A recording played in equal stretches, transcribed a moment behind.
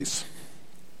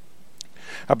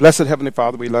Our blessed Heavenly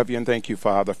Father, we love you and thank you,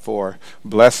 Father, for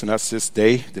blessing us this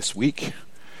day, this week.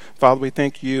 Father, we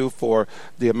thank you for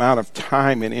the amount of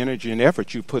time and energy and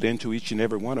effort you put into each and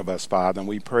every one of us, Father. And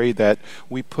we pray that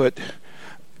we put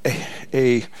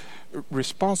a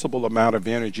responsible amount of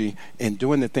energy in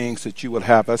doing the things that you will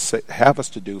have us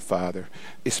to do, Father,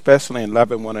 especially in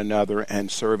loving one another and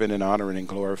serving and honoring and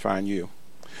glorifying you.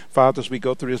 Father, as we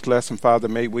go through this lesson, Father,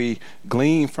 may we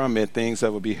glean from it things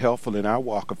that will be helpful in our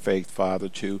walk of faith, Father,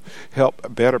 to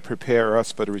help better prepare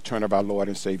us for the return of our Lord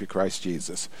and Savior, Christ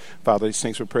Jesus. Father, these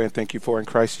things we pray and thank you for in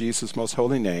Christ Jesus' most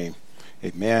holy name.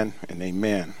 Amen and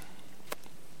amen.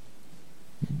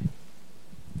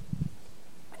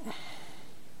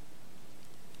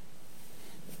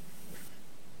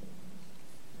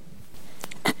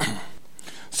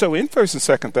 So in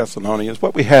 1st and 2nd Thessalonians,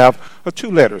 what we have are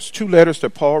two letters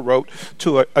that Paul wrote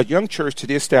to a young church to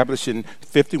be established in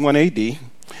 51 AD.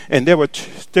 And there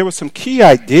were some key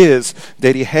ideas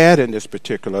that he had in this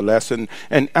particular lesson.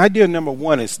 And idea number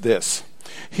one is this.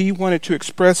 He wanted to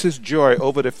express his joy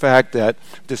over the fact that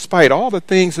despite all the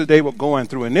things that they were going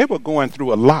through, and they were going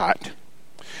through a lot,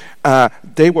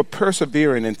 they were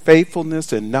persevering in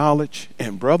faithfulness and knowledge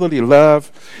and brotherly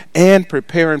love and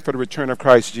preparing for the return of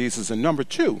Christ Jesus. And number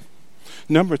two,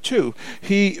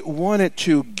 he wanted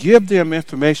to give them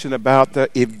information about the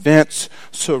events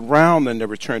surrounding the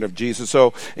return of Jesus.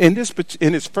 So in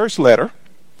his first letter,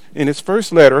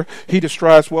 he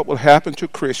describes what will happen to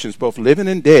Christians, both living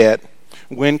and dead,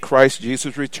 when Christ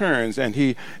Jesus returns. And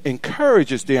he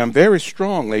encourages them very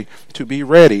strongly to be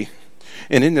ready.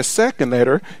 And in the second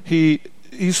letter, he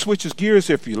switches gears,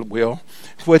 if you will.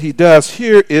 What he does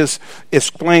here is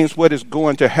explains what is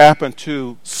going to happen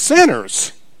to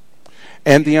sinners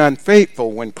and the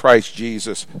unfaithful when Christ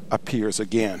Jesus appears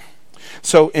again.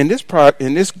 So in this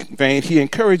vein, he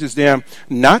encourages them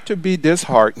not to be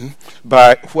disheartened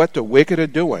by what the wicked are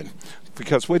doing.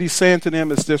 Because what he's saying to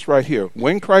them is this right here.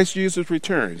 When Christ Jesus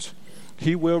returns,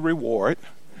 he will reward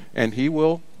and he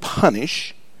will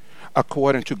punish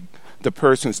according to the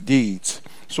person's deeds.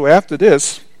 So after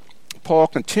this, Paul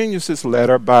continues his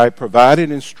letter by providing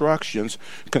instructions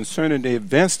concerning the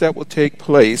events that will take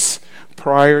place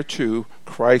prior to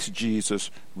Christ Jesus'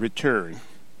 return.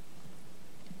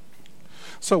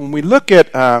 So when we look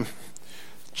at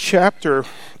chapter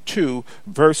 2,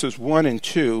 verses 1 and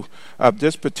 2 of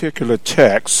this particular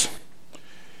text,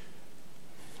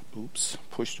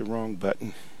 pushed the wrong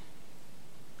button.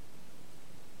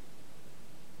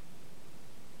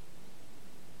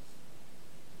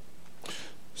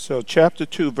 So chapter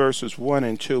 2, verses 1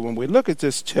 and 2, when we look at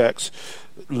this text,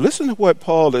 listen to what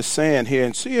Paul is saying here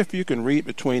and see if you can read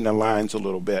between the lines a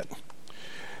little bit.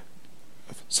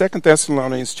 2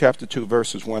 Thessalonians chapter 2,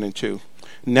 verses 1 and 2.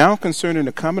 Now concerning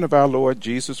the coming of our Lord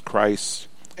Jesus Christ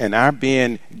and our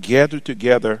being gathered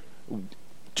together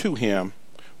to him,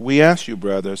 we ask you,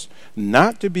 brothers,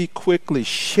 not to be quickly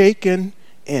shaken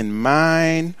in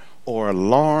mind or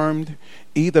alarmed,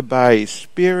 either by a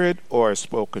spirit or a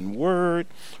spoken word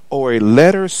or a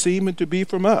letter seeming to be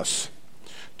from us,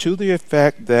 to the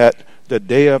effect that the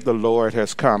day of the Lord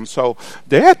has come. So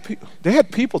they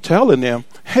had people telling them,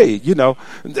 hey,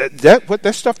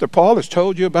 that stuff that Paul has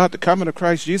told you about the coming of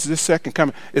Christ Jesus, this second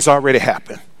coming, it's already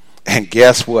happened. And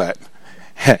guess what?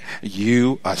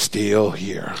 You are still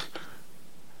here.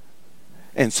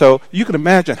 And so you can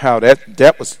imagine how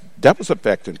that was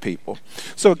affecting people.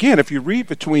 So again, if you read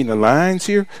between the lines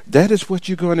here, that is what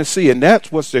you're going to see. And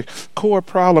that's what's the core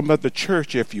problem of the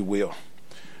church, if you will.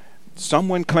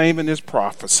 Someone claiming this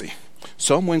prophecy.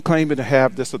 Someone claiming to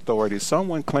have this authority.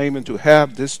 Someone claiming to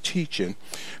have this teaching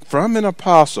from an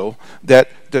apostle that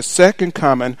the second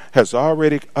coming has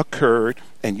already occurred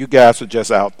and you guys are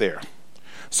just out there.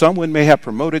 Someone may have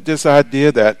promoted this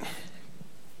idea that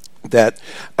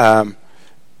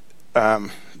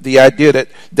the idea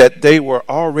that they were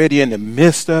already in the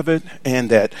midst of it and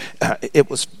that it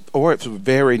was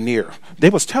very near. They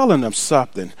was telling them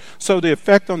something. So the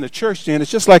effect on the church then is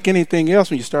just like anything else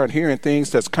when you start hearing things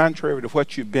that's contrary to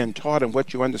what you've been taught and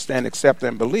what you understand, accept,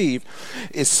 and believe.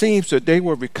 It seems that they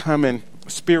were becoming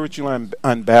spiritually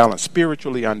unbalanced,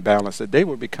 that they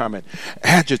were becoming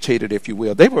agitated, if you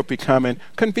will. They were becoming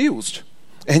confused.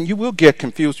 And you will get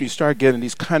confused when you start getting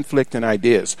these conflicting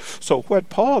ideas. So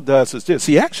what Paul does is this.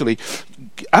 He actually,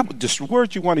 the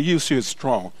word you want to use here is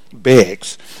strong,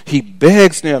 begs. He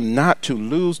begs them not to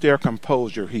lose their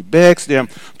composure. He begs them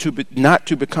not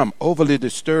to become overly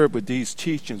disturbed with these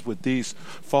teachings, with these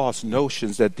false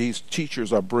notions that these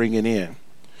teachers are bringing in.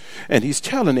 And he's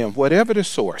telling them, whatever the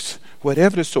source,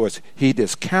 he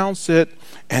discounts it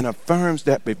and affirms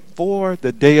that before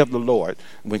the day of the Lord,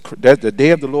 that the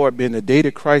day of the Lord being the day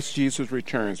that Christ Jesus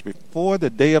returns, before the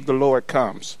day of the Lord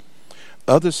comes,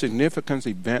 other significant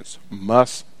events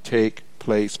must take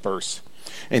place first.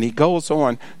 And he goes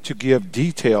on to give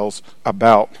details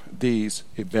about these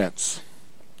events.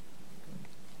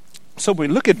 So when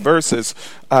we look at verses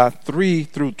 3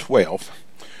 through 12,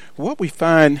 what we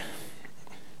find,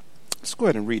 let's go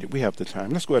ahead and read it. We have the time.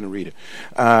 Let's go ahead and read it.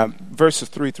 Verses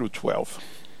 3 through 12.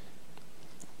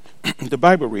 The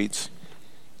Bible reads,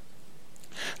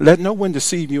 "Let no one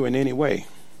deceive you in any way.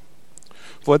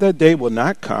 For that day will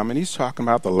not come," and he's talking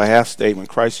about the last day when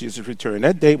Christ Jesus returns.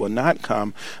 "That day will not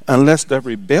come unless the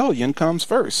rebellion comes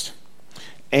first,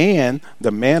 and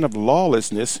the man of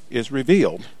lawlessness is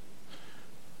revealed."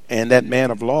 And that man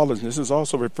of lawlessness is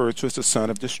also referred to as the son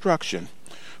of destruction,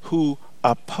 who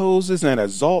opposes and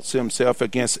exalts himself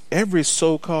against every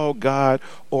so-called God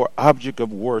or object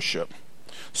of worship,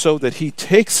 so that he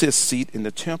takes his seat in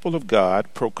the temple of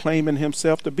God, proclaiming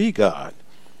himself to be God.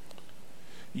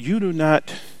 Do you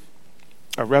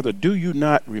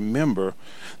not remember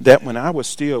that when I was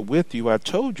still with you, I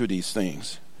told you these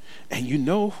things? And you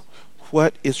know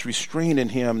what is restraining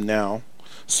him now,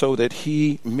 so that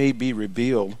he may be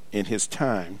revealed in his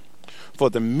time. For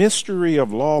the mystery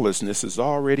of lawlessness is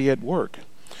already at work.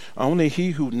 Only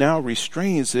he who now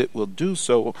restrains it will do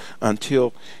so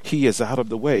until he is out of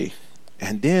the way.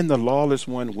 And then the lawless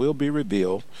one will be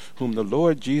revealed, whom the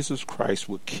Lord Jesus Christ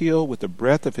will kill with the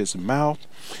breath of his mouth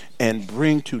and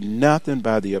bring to nothing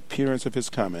by the appearance of his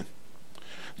coming.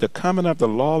 The coming of the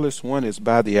lawless one is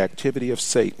by the activity of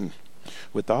Satan,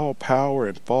 with all power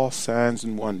and false signs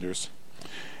and wonders,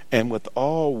 and with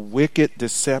all wicked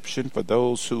deception for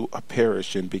those who are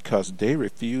perishing, because they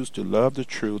refuse to love the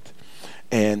truth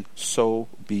and so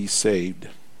be saved.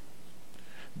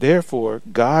 Therefore,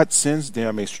 God sends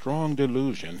them a strong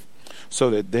delusion, so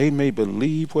that they may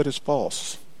believe what is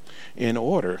false, in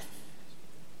order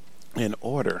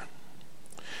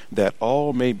that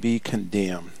all may be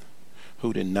condemned,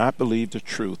 who did not believe the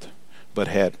truth, but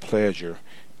had pleasure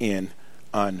in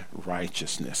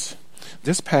unrighteousness.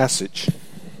 This passage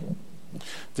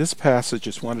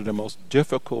is one of the most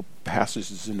difficult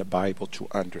passages in the Bible to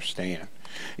understand.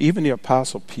 Even the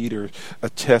Apostle Peter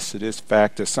attests to this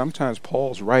fact that sometimes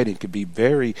Paul's writing could be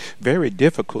very, very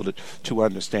difficult to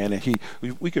understand. And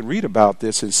we can read about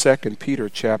this in 2 Peter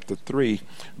chapter 3,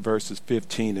 verses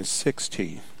 15 and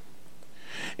 16.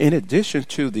 In addition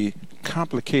to the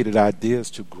complicated ideas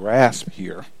to grasp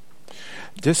here,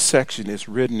 this section is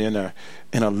written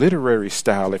in a literary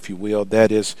style, if you will,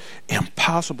 that is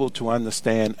impossible to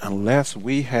understand unless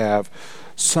we have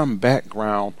some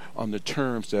background on the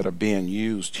terms that are being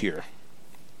used here.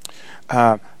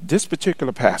 This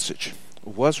particular passage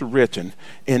was written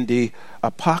in the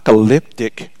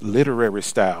apocalyptic literary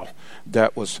style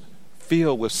that was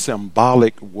filled with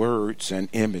symbolic words and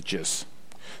images.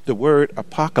 The word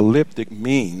apocalyptic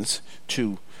means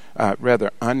to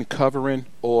rather uncovering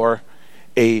or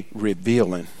a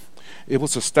revealing. It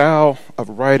was a style of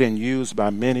writing used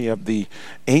by many of the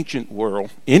ancient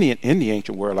world, in the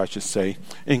ancient world, I should say,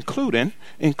 including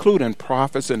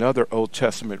prophets and other Old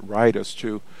Testament writers,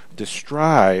 to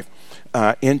describe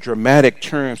in dramatic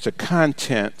terms the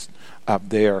content of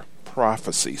their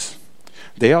prophecies.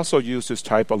 They also used this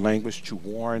type of language to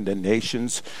warn the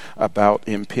nations about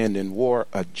impending war,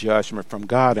 a judgment from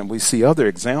God. And we see other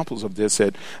examples of this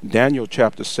at Daniel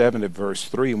chapter 7 at verse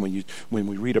 3 when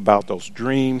we read about those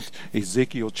dreams,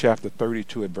 Ezekiel chapter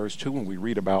 32 at verse 2 when we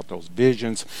read about those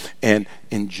visions, and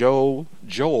in Joel,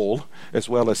 as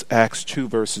well as Acts 2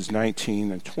 verses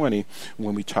 19 and 20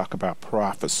 when we talk about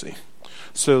prophecy.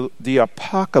 So the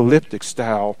apocalyptic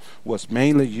style was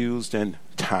mainly used in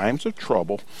times of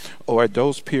trouble or at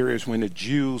those periods when the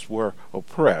Jews were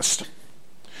oppressed.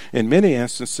 In many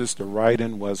instances, the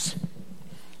writing was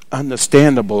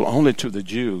understandable only to the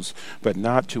Jews, but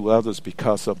not to others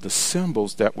because of the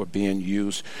symbols that were being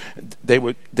used. They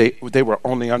were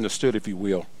only understood, if you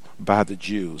will, by the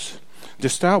Jews.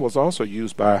 This style was also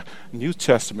used by New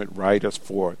Testament writers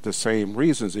for the same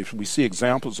reasons. If we see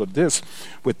examples of this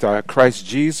with Christ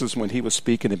Jesus when he was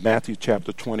speaking in Matthew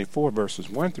chapter 24, verses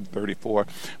 1 through 34,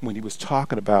 when he was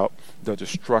talking about the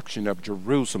destruction of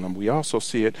Jerusalem. We also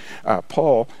see it,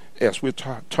 Paul, as we're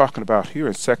talking about here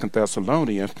in 2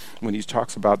 Thessalonians, when he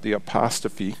talks about the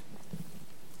apostasy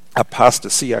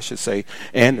apostasy, I should say,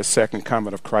 and the second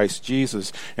coming of Christ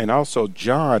Jesus, and also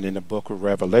John in the book of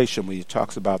Revelation when he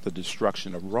talks about the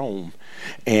destruction of Rome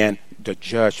and the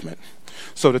judgment.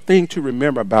 So the thing to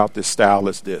remember about this style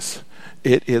is this.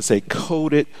 It is a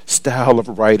coded style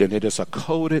of writing. It is a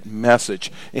coded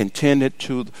message intended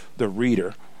to the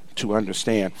reader to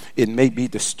understand. It may be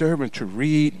disturbing to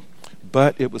read,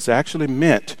 but it was actually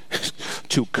meant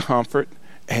to comfort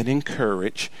and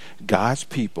encourage God's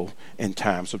people in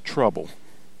times of trouble.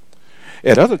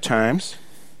 At other times,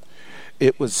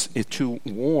 it was to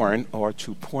warn or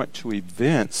to point to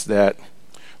events that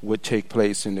would take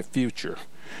place in the future.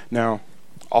 Now,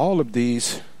 all of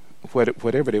these,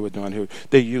 whatever they were doing here,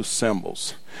 they use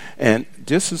symbols. And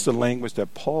this is the language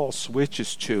that Paul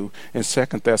switches to in 2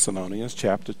 Thessalonians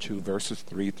chapter 2, verses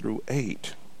 3 through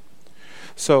 8.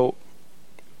 So,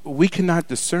 we cannot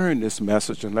discern this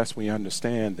message unless we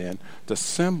understand then the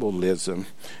symbolism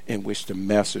in which the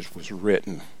message was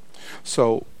written.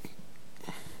 So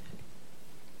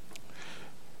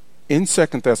in 2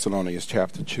 Thessalonians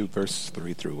chapter 2 verses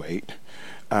 3 through 8,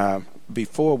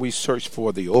 before we search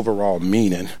for the overall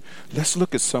meaning, let's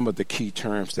look at some of the key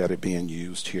terms that are being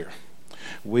used here.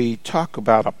 We talk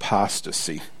about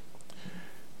apostasy,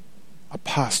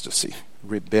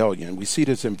 rebellion. We see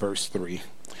this in verse 3.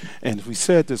 And we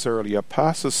said this earlier,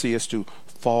 apostasy is to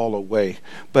fall away,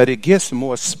 but it gets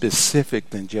more specific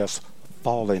than just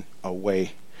falling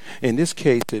away. In this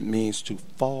case, it means to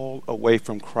fall away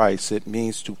from Christ. It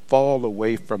means to fall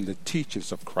away from the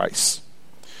teachings of Christ.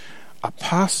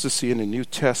 Apostasy in the New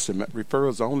Testament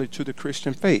refers only to the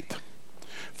Christian faith.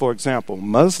 For example,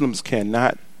 Muslims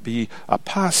cannot be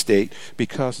apostate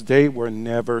because they were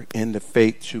never in the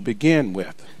faith to begin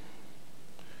with.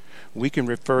 We can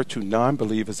refer to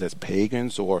non-believers as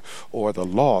pagans or the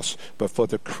lost, but for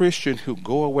the Christian who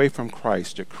go away from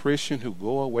Christ, the Christian who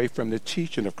go away from the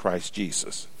teaching of Christ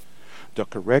Jesus, the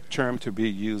correct term to be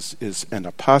used is an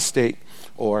apostate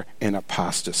or an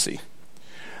apostasy.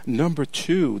 Number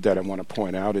 2 that I want to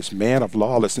point out is man of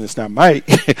lawlessness. Now,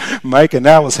 Mike and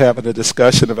I was having a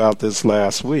discussion about this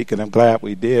last week, and I'm glad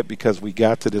we did because we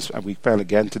finally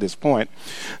got into this point.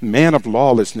 Man of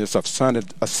lawlessness, a son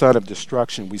of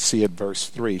destruction, we see at verse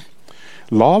 3.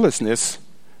 Lawlessness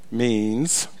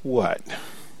means what?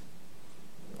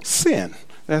 Sin.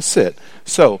 That's it.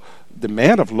 So, the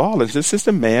man of lawlessness is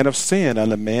the man of sin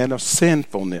and the man of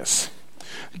sinfulness.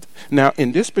 Now,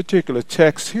 in this particular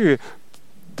text here,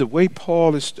 the way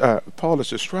Paul is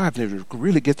describing it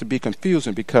really gets to be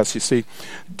confusing because, you see,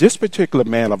 this particular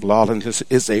man of lawlessness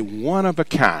is a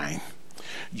one-of-a-kind,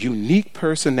 unique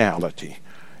personality.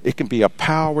 It can be a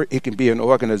power, it can be an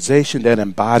organization that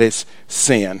embodies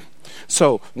sin.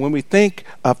 So when we think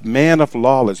of man of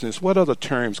lawlessness, what other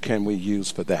terms can we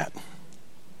use for that?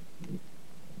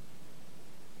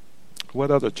 What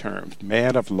other terms?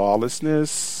 Man of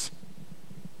lawlessness.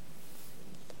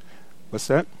 What's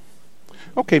that?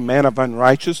 Okay, man of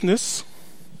unrighteousness,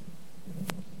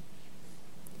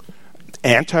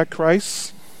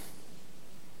 Antichrist,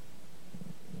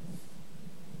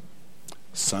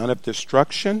 son of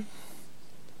destruction,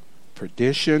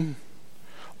 perdition.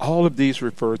 All of these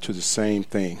refer to the same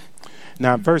thing.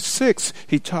 Now, in verse 6,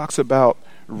 he talks about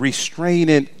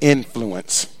restraining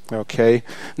influence. Okay?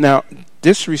 Now,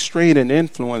 this restraining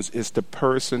influence is the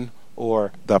person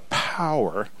or the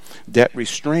power that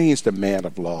restrains the man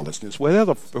of lawlessness.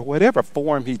 Whatever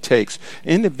form he takes,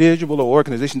 individual or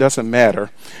organization, doesn't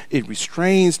matter. It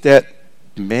restrains that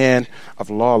man of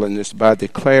lawlessness by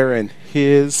declaring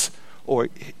his or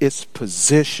its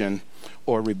position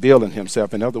or revealing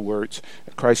himself. In other words,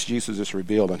 Christ Jesus is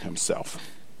revealing himself.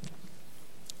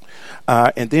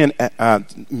 And then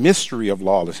mystery of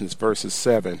lawlessness, verses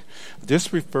 7.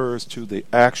 This refers to the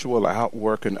actual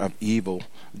outworking of evil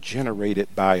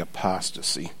generated by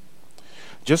apostasy.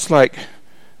 Just like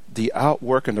the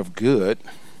outworking of good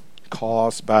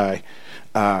caused by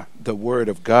the word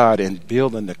of God and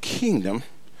building the kingdom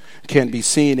can be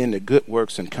seen in the good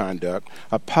works and conduct,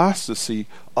 apostasy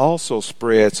also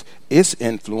spreads its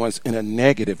influence in a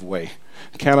negative way.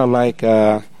 Kind of like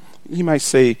you might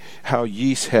say how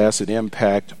yeast has an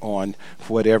impact on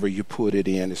whatever you put it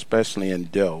in, especially in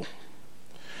dough.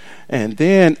 And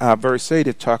then verse 8,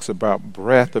 it talks about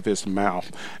breath of his mouth.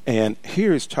 And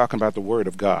here it's talking about the word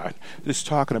of God. It's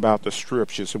talking about the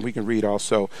scriptures. And we can read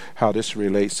also how this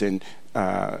relates in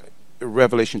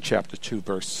Revelation chapter 2,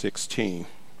 verse 16.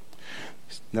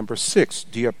 Number 6,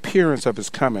 the appearance of his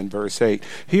coming, verse 8.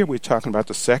 Here we're talking about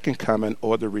the second coming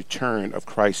or the return of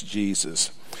Christ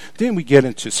Jesus. Then we get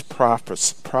into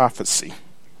prophecy.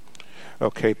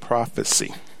 Okay,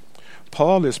 prophecy.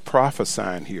 Paul is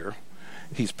prophesying here.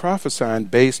 He's prophesying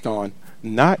based on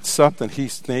not something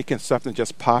he's thinking, something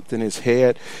just popped in his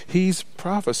head. He's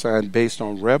prophesying based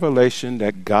on revelation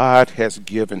that God has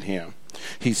given him.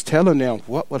 He's telling them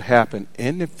what will happen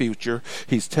in the future.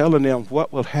 He's telling them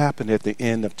what will happen at the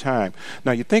end of time.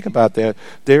 Now, you think about that.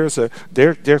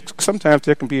 Sometimes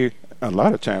there can be, a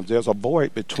lot of times, there's a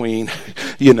void between,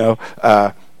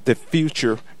 the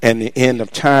future and the end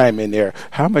of time in there.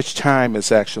 How much time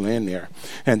is actually in there?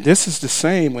 And this is the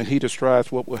same when he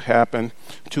describes what will happen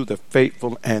to the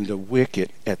faithful and the wicked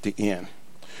at the end.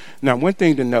 Now, one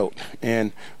thing to note,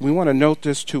 and we want to note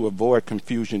this to avoid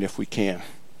confusion if we can.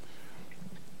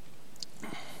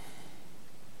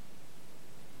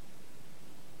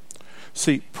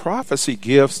 See, prophecy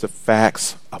gives the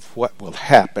facts of what will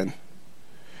happen.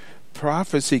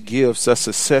 Prophecy gives us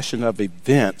a succession of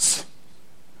events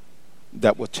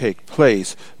that will take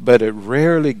place, but it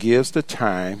rarely gives the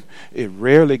time. It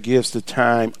rarely gives the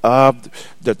time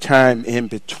in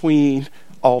between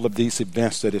all of these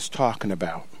events that it's talking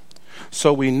about.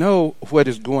 So we know what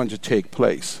is going to take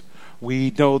place.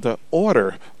 We know the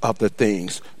order of the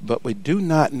things, but we do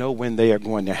not know when they are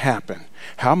going to happen.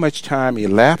 How much time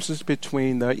elapses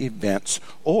between the events,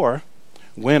 or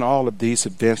when all of these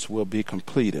events will be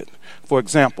completed. For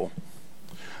example,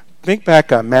 think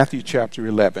back on Matthew chapter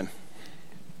 11.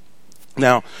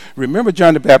 Now, remember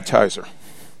John the Baptizer.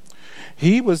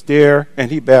 He was there and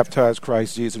he baptized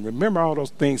Christ Jesus. Remember all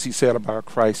those things he said about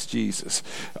Christ Jesus.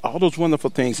 All those wonderful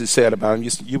things he said about him.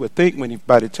 You would think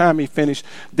by the time he finished,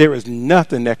 there is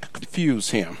nothing that could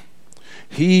confuse him.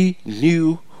 He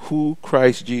knew who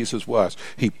Christ Jesus was.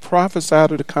 He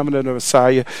prophesied of the coming of the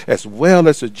Messiah as well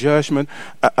as the judgment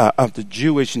of the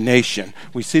Jewish nation.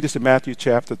 We see this in Matthew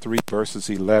chapter 3, verses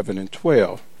 11 and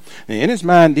 12. And in his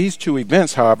mind, these two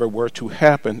events, however, were to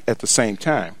happen at the same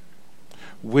time,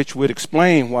 which would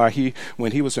explain why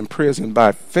when he was imprisoned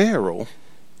by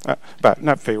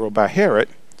by Herod,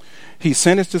 he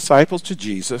sent his disciples to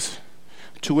Jesus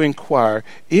to inquire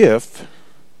if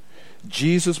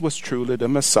Jesus was truly the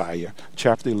Messiah,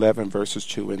 chapter 11, verses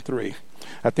 2 and 3.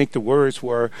 I think the words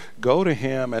were, go to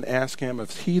him and ask him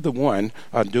if he the one,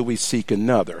 or do we seek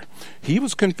another? He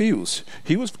was confused.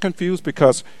 He was confused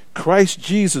because Christ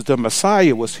Jesus, the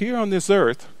Messiah, was here on this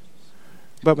earth,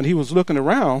 but when he was looking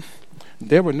around,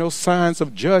 there were no signs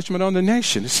of judgment on the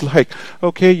nation. It's like,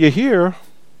 okay, you're here.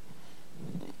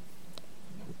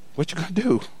 What you gonna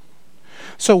do?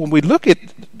 So when we look at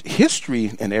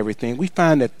history and everything, we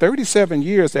find that 37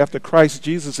 years after Christ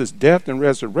Jesus' death and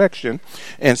resurrection,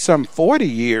 and some 40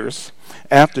 years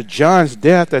after John's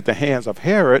death at the hands of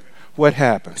Herod, what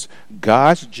happens?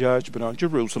 God's judgment on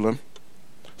Jerusalem,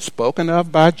 spoken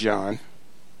of by John,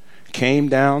 came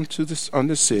down on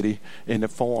the city in the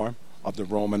form of the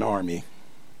Roman army.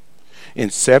 In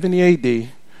 70 AD,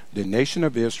 the nation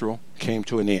of Israel came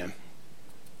to an end,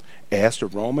 as the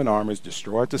Roman armies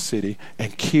destroyed the city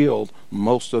and killed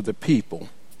most of the people.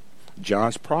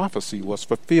 John's prophecy was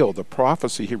fulfilled, the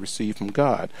prophecy he received from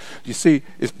God. You see,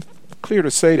 it's fair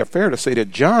to say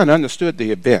that John understood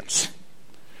the events.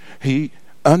 He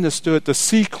understood the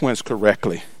sequence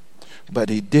correctly, but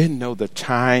he didn't know the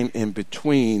time in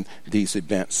between these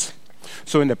events.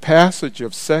 So in the passage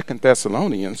of 2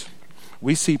 Thessalonians,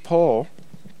 we see Paul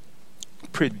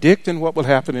predicting what will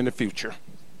happen in the future.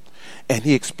 And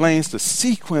he explains the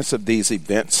sequence of these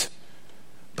events,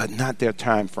 but not their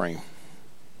time frame.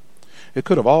 It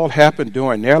could have all happened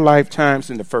during their lifetimes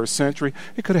in the first century.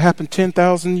 It could have happened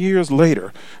 10,000 years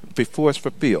later before it's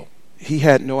fulfilled. He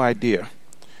had no idea.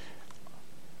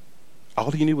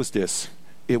 All he knew was this: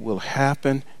 it will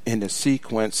happen in the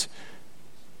sequence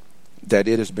that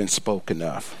it has been spoken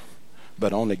of,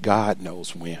 but only God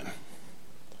knows when.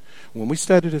 When we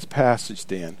study this passage,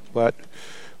 then, what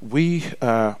we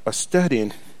are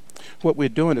studying, what we're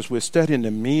doing is we're studying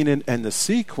the meaning and the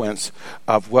sequence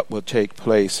of what will take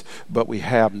place, but we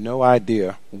have no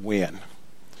idea when.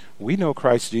 We know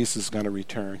Christ Jesus is going to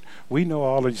return. We know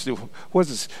all of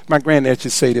this. My granddad used to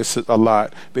say this a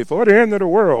lot. Before the end of the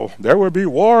world, there will be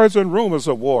wars and rumors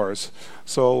of wars.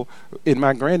 So in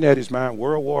my granddaddy's mind,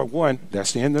 World War I,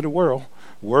 that's the end of the world.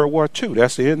 World War II,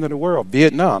 that's the end of the world.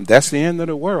 Vietnam, that's the end of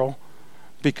the world.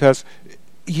 Because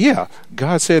yeah,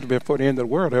 God said before the end of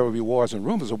the world there will be wars and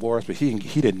rumors of wars, but he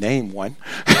didn't name one.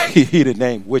 He didn't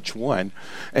name which one,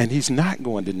 and he's not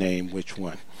going to name which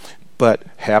one. But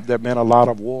have there been a lot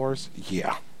of wars?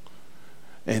 Yeah.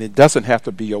 And it doesn't have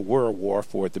to be a world war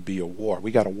for it to be a war.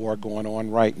 We got a war going on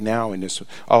right now in this,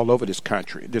 all over this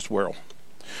country, this world.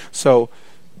 So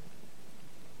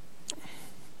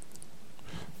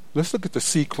let's look at the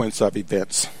sequence of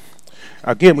events.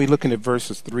 Again, we're looking at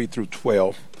verses 3 through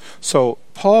 12. So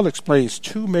Paul explains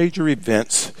two major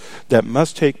events that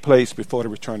must take place before the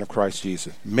return of Christ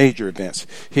Jesus. Major events.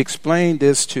 He explained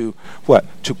this to what?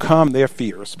 To calm their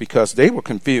fears, because they were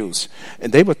confused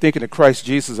and they were thinking that Christ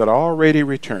Jesus had already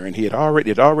returned. It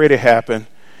already happened,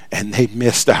 and they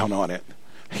missed out on it.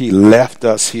 He left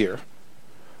us here,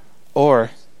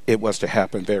 or it was to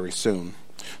happen very soon.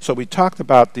 So we talked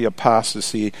about the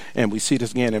apostasy, and we see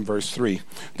this again in verse 3.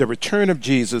 The return of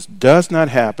Jesus does not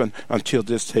happen until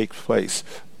this takes place.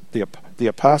 The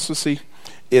apostasy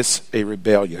is a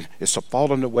rebellion. It's a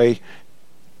falling away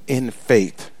in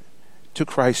faith to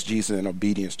Christ Jesus and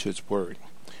obedience to his word.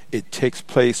 It takes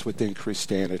place within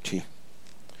Christianity.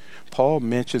 Paul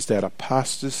mentions that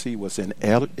apostasy was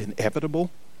inevitable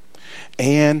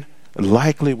and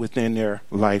likely within their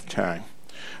lifetime.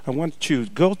 I want to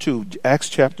go to Acts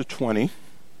chapter 20.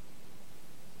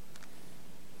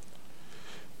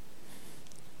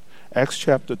 Acts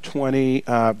chapter 20,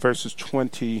 verses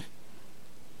 28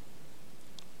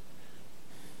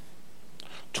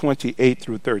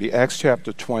 through 30. Acts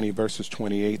chapter 20, verses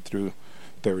 28 through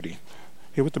 30.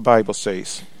 Hear what the Bible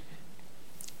says.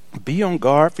 Be on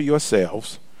guard for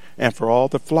yourselves and for all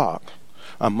the flock,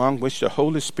 among which the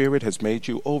Holy Spirit has made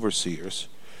you overseers,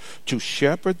 to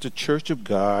shepherd the church of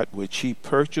God, which he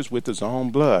purchased with his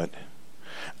own blood.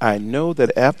 I know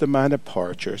that after my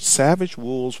departure, savage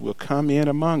wolves will come in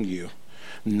among you,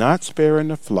 not sparing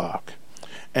the flock,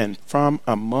 and from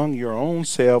among your own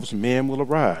selves men will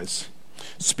arise,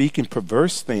 speaking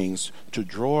perverse things to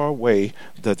draw away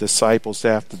the disciples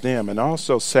after them. And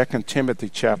also 2 Timothy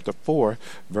chapter 4,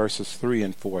 verses 3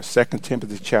 and 4. 2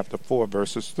 Timothy chapter 4,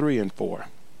 verses 3 and 4.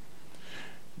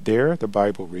 There the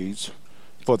Bible reads,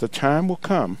 for the time will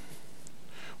come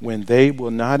when they will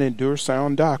not endure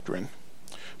sound doctrine,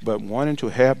 but wanting to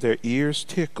have their ears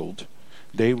tickled,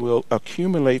 they will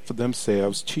accumulate for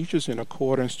themselves teachers in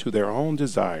accordance to their own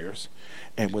desires,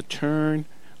 and will turn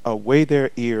away their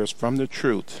ears from the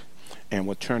truth, and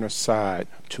will turn aside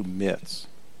to myths.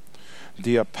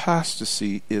 The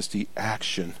apostasy is the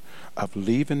action of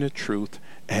leaving the truth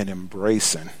and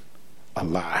embracing a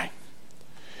lie.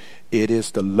 It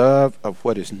is the love of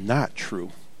what is not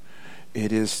true.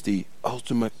 It is the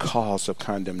ultimate cause of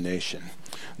condemnation.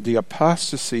 The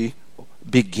apostasy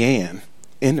began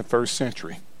in the first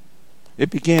century. It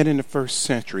began in the first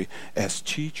century as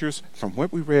teachers, from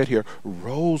what we read here,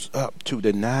 rose up to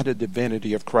deny the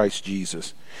divinity of Christ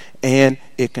Jesus. And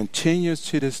it continues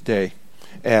to this day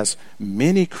as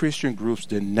many Christian groups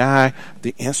deny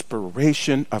the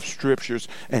inspiration of scriptures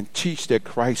and teach that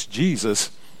Christ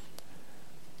Jesus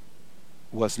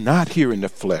was not here in the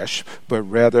flesh, but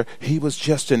rather he was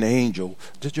just an angel.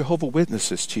 The Jehovah's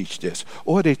Witnesses teach this.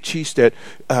 Or they teach that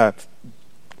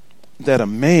that a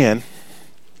man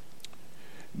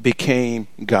became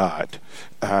God.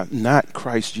 Not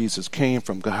Christ Jesus came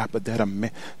from God,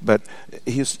 but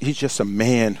he's just a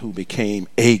man who became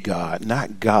a God,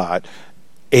 not God,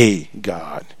 a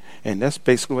God. And that's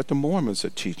basically what the Mormons are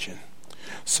teaching.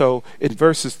 So in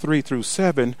verses 3 through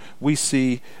 7, we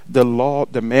see the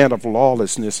man of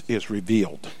lawlessness is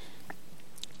revealed.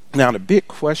 Now the big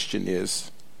question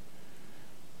is,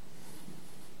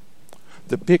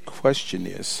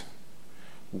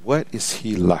 what is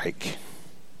he like?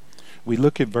 We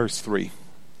look at verse 3.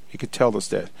 He could tell us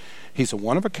that he's a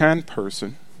one-of-a-kind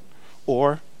person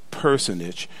or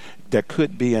personage that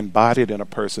could be embodied in a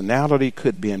personality,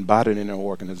 could be embodied in an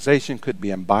organization, could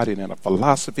be embodied in a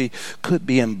philosophy, could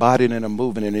be embodied in a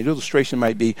movement. And an illustration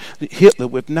might be Hitler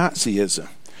with Nazism.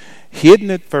 Hidden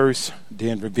at first,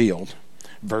 then revealed.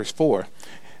 Verse 4,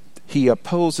 he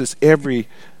opposes every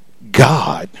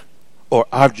god or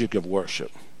object of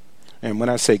worship. And when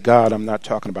I say God, I'm not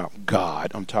talking about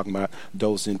God. I'm talking about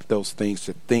those things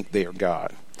that think they are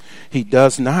God. He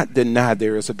does not deny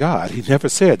there is a God. He never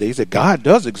said that. He said God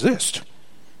does exist,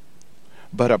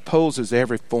 but opposes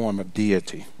every form of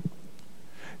deity.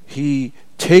 He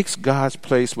takes God's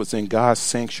place within God's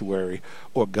sanctuary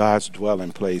or God's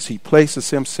dwelling place. He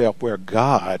places himself where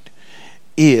God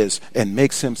is and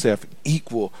makes himself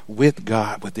equal with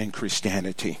God within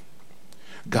Christianity.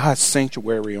 God's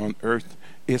sanctuary on earth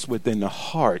is within the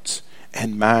hearts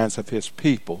and minds of his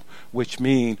people, which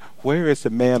mean, where is the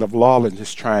man of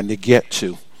lawlessness trying to get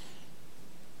to?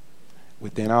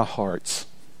 Within our hearts,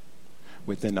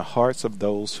 within the hearts of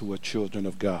those who are children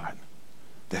of God.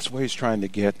 That's where he's trying to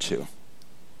get to.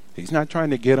 He's not trying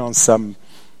to get on some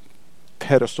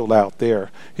pedestal out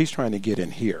there. He's trying to get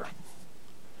in here.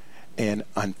 And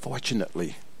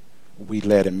unfortunately, we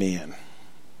let him in.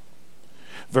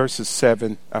 Verses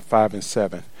 5 and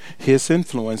 7. His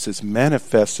influence is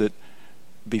manifested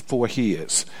before he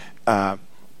is.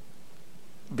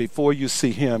 Before you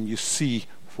see him, you see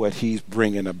what he's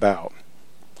bringing about.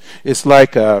 It's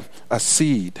like a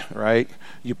seed, right?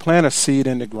 You plant a seed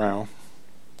in the ground,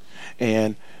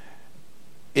 and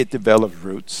it develops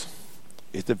roots.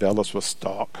 It develops a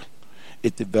stalk.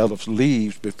 It develops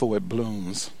leaves before it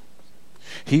blooms.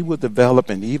 He will develop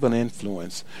an evil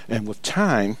influence, and with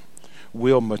time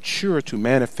will mature to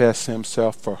manifest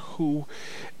himself for who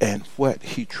and what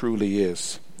he truly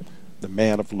is. The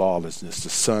man of lawlessness, the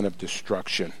son of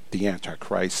destruction, the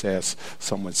Antichrist, as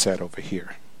someone said over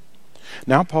here.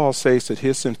 Now Paul says that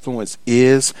his influence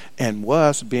is and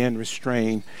was being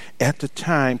restrained at the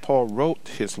time Paul wrote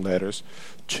his letters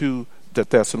to the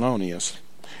Thessalonians.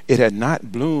 It had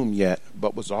not bloomed yet,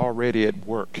 but was already at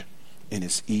work in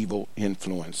its evil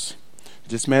influence.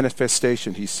 This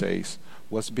manifestation, he says,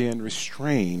 was being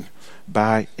restrained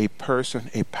by a person,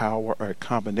 a power, or a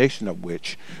combination of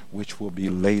which will be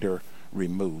later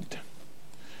removed.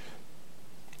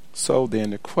 So then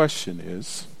the question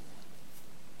is,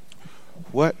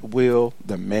 what will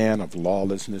the man of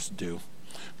lawlessness do?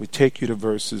 We take you to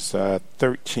verses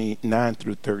 9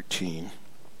 through 13.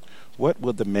 What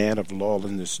will the man of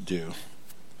lawlessness do?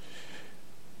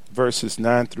 Verses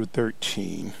 9 through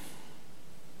 13.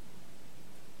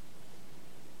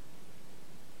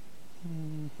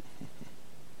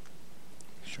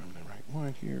 Sure I'm the right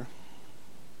one here.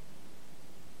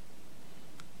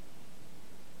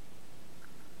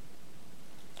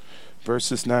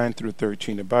 Verses 9 through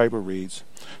 13, the Bible reads,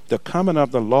 "The coming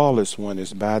of the lawless one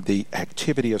is by the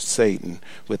activity of Satan,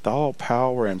 with all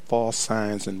power and false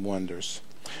signs and wonders,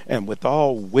 and with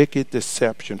all wicked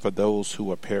deception for those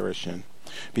who are perishing,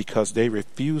 because they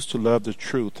refuse to love the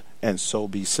truth and so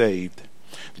be saved.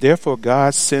 Therefore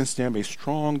God sends them a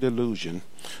strong delusion,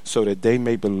 so that they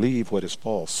may believe what is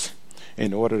false,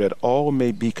 in order that all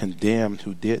may be condemned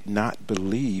who did not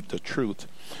believe the truth,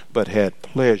 but had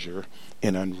pleasure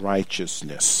in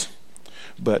unrighteousness.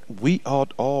 But we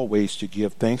ought always to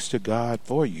give thanks to God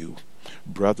for you,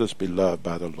 brothers beloved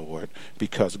by the Lord,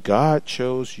 because God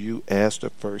chose you as the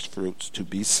firstfruits to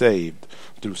be saved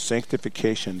through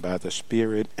sanctification by the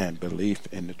Spirit and belief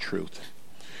in the truth."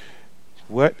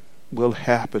 What will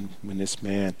happen when this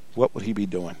man, what will he be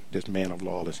doing, this man of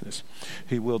lawlessness?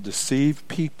 He will deceive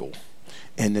people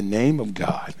in the name of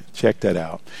God. Check that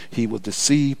out. He will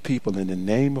deceive people in the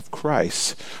name of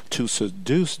Christ to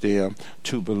seduce them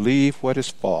to believe what is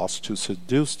false, to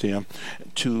seduce them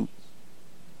to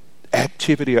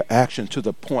activity or action to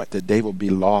the point that they will be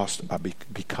lost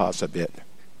because of it.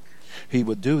 He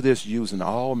will do this using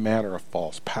all manner of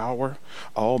false power,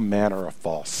 all manner of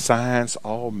false signs,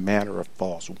 all manner of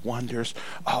false wonders,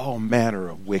 all manner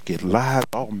of wicked lies,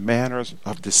 all manners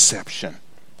of deception.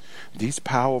 These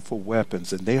powerful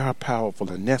weapons, and they are powerful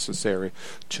and necessary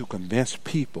to convince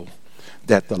people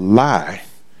that the lie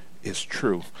is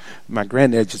true. My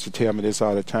granddad used to tell me this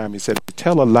all the time. He said, if you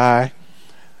tell a lie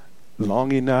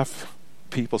long enough,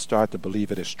 people start to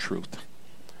believe it as truth.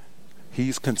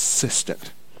 He's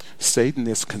consistent. Satan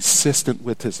is consistent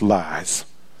with his lies.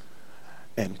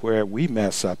 And where we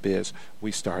mess up is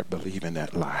we start believing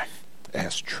that lie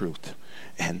as truth.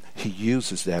 And he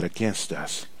uses that against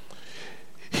us.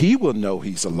 He will know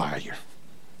he's a liar.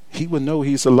 He will know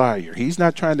he's a liar. He's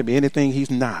not trying to be anything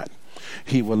he's not.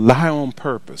 He will lie on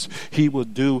purpose. He will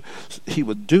do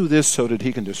this so that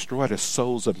he can destroy the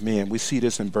souls of men. We see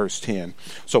this in verse 10.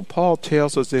 So Paul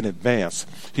tells us in advance.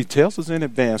 He tells us in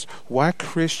advance why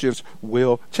Christians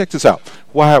will, check this out,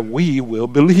 why we will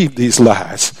believe these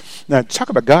lies. Now, talk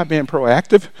about God being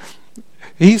proactive.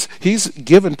 He's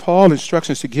given Paul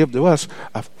instructions to give to us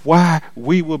of why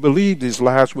we will believe these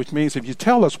lies, which means if you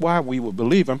tell us why we will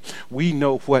believe them, we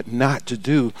know what not to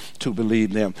do to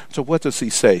believe them. So what does he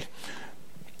say?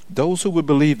 Those who would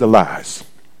believe the lies,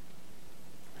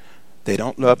 they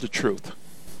don't love the truth.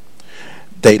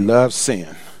 They love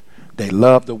sin. They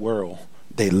love the world.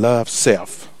 They love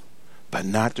self, but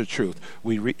not the truth.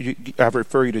 I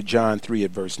refer you to John 3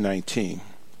 at verse 19.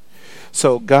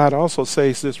 So God also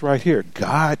says this right here.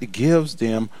 God gives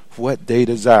them what they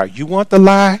desire. You want the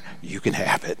lie? You can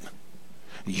have it.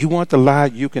 You want the lie?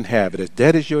 You can have it. If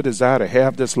that is your desire to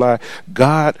have this lie,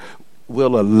 God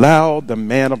will allow the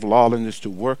man of lawlessness to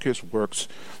work his works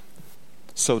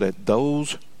so that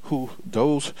those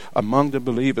among the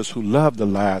believers who love the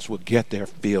lies will get their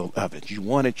fill of it. You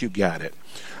want it, you got it.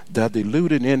 The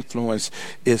deluded influence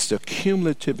is the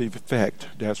cumulative effect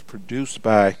that's produced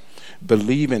by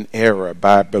believing error,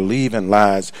 by believing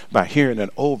lies, by hearing it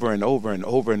over and over and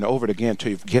over and over again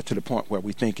until you get to the point where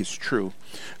we think it's true.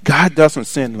 God doesn't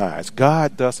send lies.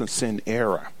 God doesn't send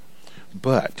error.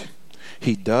 But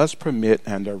He does permit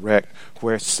and direct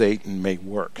where Satan may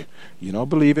work. You don't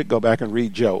believe it? Go back and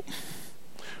read Job.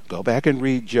 Go back and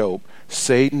read Job.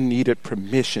 Satan needed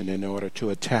permission in order to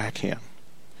attack him.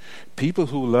 People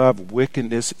who love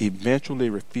wickedness eventually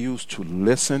refuse to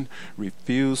listen,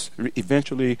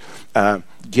 eventually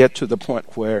get to the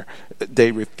point where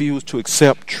they refuse to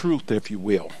accept truth, if you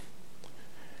will.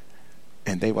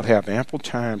 And they will have ample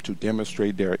time to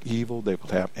demonstrate their evil. They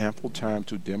will have ample time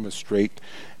to demonstrate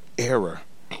error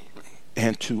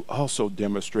and to also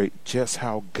demonstrate just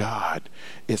how God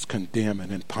is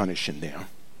condemning and punishing them.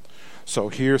 So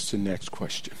here's the next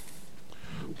question.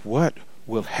 What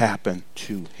will happen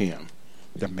to him,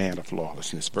 the man of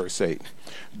lawlessness? Verse 8.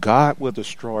 God will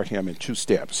destroy him in 2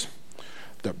 steps.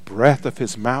 The breath of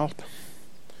his mouth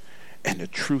and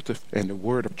the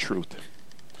word of truth,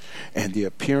 and the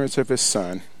appearance of his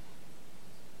Son,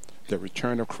 the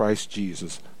return of Christ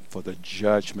Jesus for the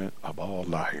judgment of all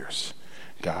liars.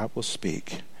 God will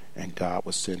speak, and God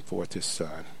will send forth his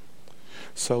Son.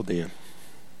 So then,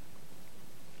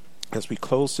 as we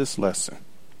close this lesson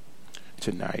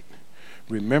tonight,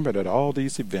 remember that all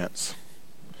these events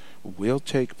will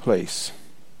take place,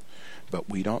 but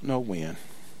we don't know when.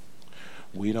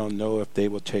 We don't know if they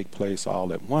will take place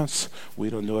all at once. We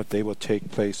don't know if they will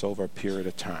take place over a period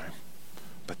of time,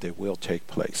 but they will take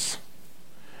place.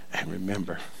 And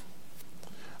remember,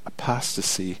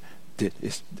 apostasy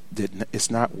it's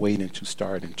not waiting to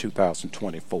start in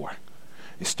 2024.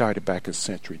 It started back in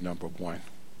century number 1.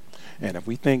 And if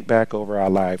we think back over our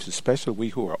lives, especially we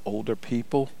who are older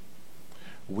people,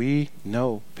 we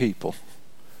know people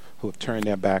who have turned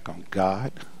their back on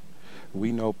God.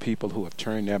 We know people who have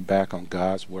turned their back on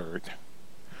God's word.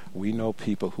 We know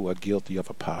people who are guilty of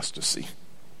apostasy.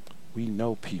 We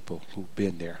know people who've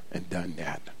been there and done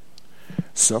that.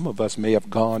 Some of us may have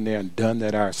gone there and done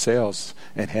that ourselves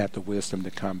and had the wisdom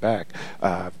to come back.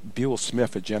 Buell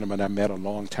Smith, a gentleman I met a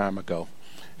long time ago,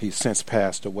 he's since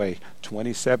passed away,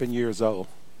 27 years old.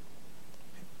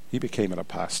 He became an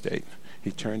apostate.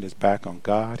 He turned his back on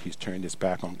God. He's turned his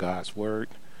back on God's word.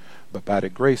 But by the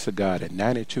grace of God, at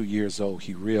 92 years old,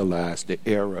 he realized the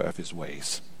error of his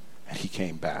ways, and he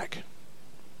came back.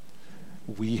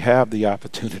 We have the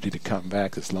opportunity to come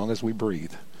back as long as we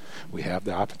breathe. We have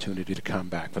the opportunity to come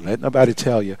back. But let nobody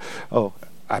tell you, oh,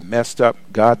 I messed up.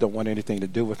 God don't want anything to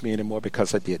do with me anymore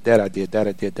because I did that, I did that,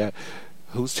 I did that.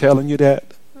 Who's telling you that?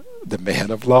 The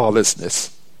man of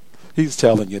lawlessness. He's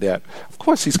telling you that. Of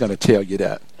course he's going to tell you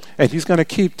that. And he's going to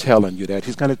keep telling you that.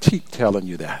 He's going to keep telling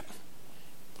you that.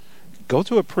 Go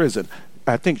to a prison.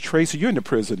 I think, Tracy, you're in the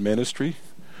prison ministry.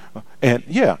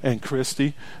 And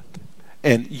Christy.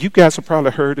 And you guys have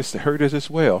probably heard it as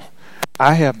well.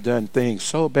 I have done things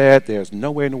so bad, there's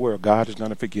no way in the world God is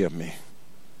going to forgive me.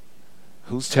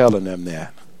 Who's telling them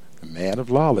that? The man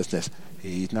of lawlessness.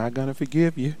 He's not going to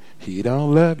forgive you. He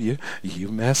don't love you. You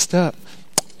messed up.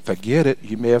 Forget it.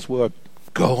 You may as well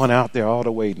go on out there all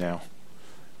the way now.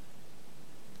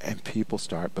 And people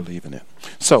start believing it.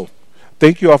 So,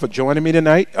 thank you all for joining me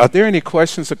tonight. Are there any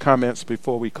questions or comments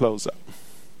before we close up?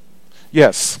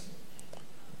 Yes.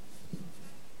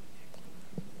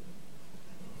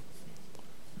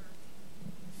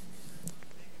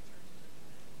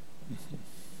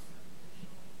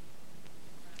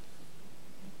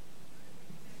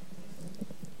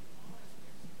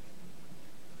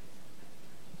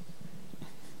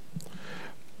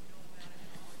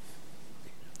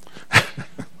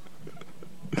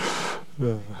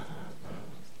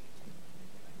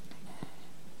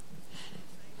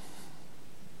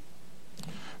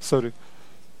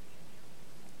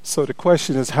 So the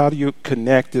question is, how do you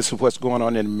connect this with what's going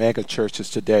on in mega churches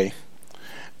today?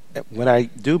 When I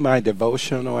do my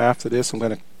devotional after this, I'm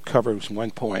going to cover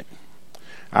one point.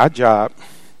 Our job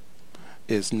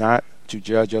is not to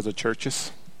judge other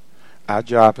churches. Our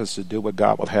job is to do what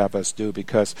God will have us do,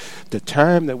 because the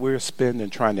time that we're spending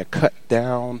trying to cut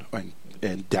down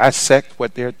and dissect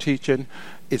what they're teaching,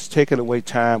 it's taking away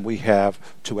time we have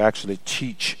to actually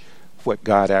teach what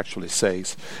God actually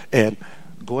says. And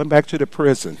going back to the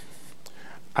prison,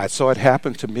 I saw it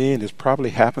happen to me, and it's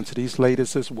probably happened to these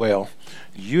ladies as well.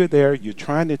 You're there, you're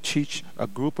trying to teach a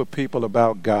group of people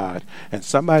about God, and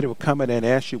somebody will come in and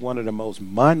ask you one of the most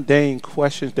mundane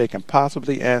questions they can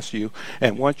possibly ask you,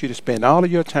 and want you to spend all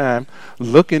of your time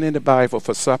looking in the Bible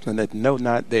for something that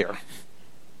not there.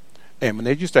 And when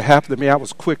they used to happen to me, I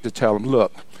was quick to tell them,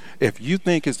 look, if you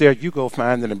think it's there, you go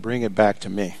find it and bring it back to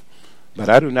me. But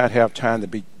I do not have time to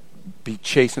be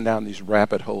chasing down these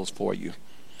rabbit holes for you.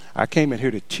 I came in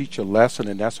here to teach a lesson,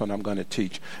 and that's what I'm going to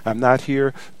teach. I'm not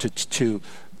here to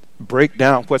break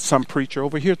down what some preacher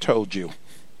over here told you.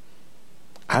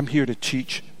 I'm here to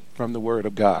teach from the Word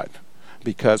of God.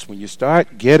 Because when you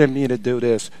start getting me to do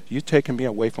this, you're taking me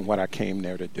away from what I came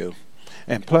there to do.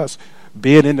 And plus,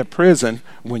 being in the prison,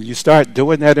 when you start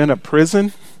doing that in a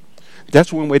prison,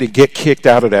 that's one way to get kicked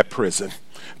out of that prison.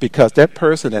 Because that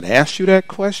person that asked you that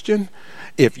question,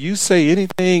 if you say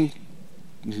anything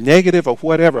negative or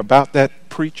whatever about that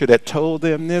preacher that told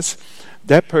them this,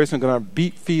 that person going to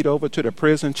beat feet over to the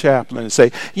prison chaplain and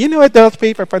say, you know what those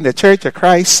people from the Church of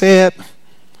Christ said?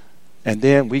 And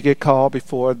then we get called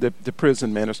before the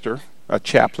prison minister, a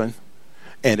chaplain.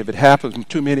 And if it happens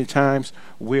too many times,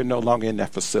 we're no longer in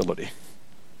that facility.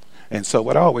 And so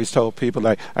what I always told people,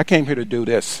 like, I came here to do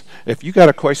this. If you got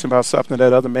a question about something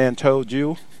that other man told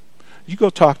you, you go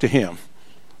talk to him.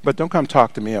 But don't come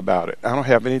talk to me about it. I don't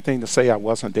have anything to say. I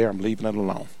wasn't there. I'm leaving it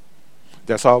alone.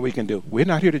 That's all we can do. We're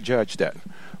not here to judge that.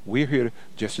 We're here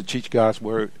just to teach God's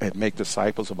word and make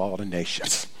disciples of all the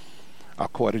nations,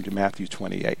 according to Matthew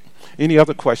 28. Any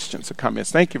other questions or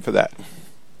comments? Thank you for that.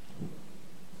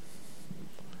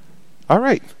 All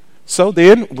right. So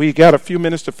then we got a few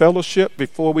minutes to fellowship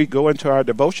before we go into our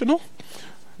devotional.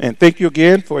 And thank you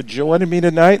again for joining me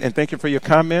tonight, and thank you for your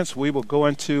comments. We will go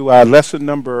into lesson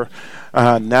number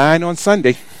 9 on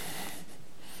Sunday.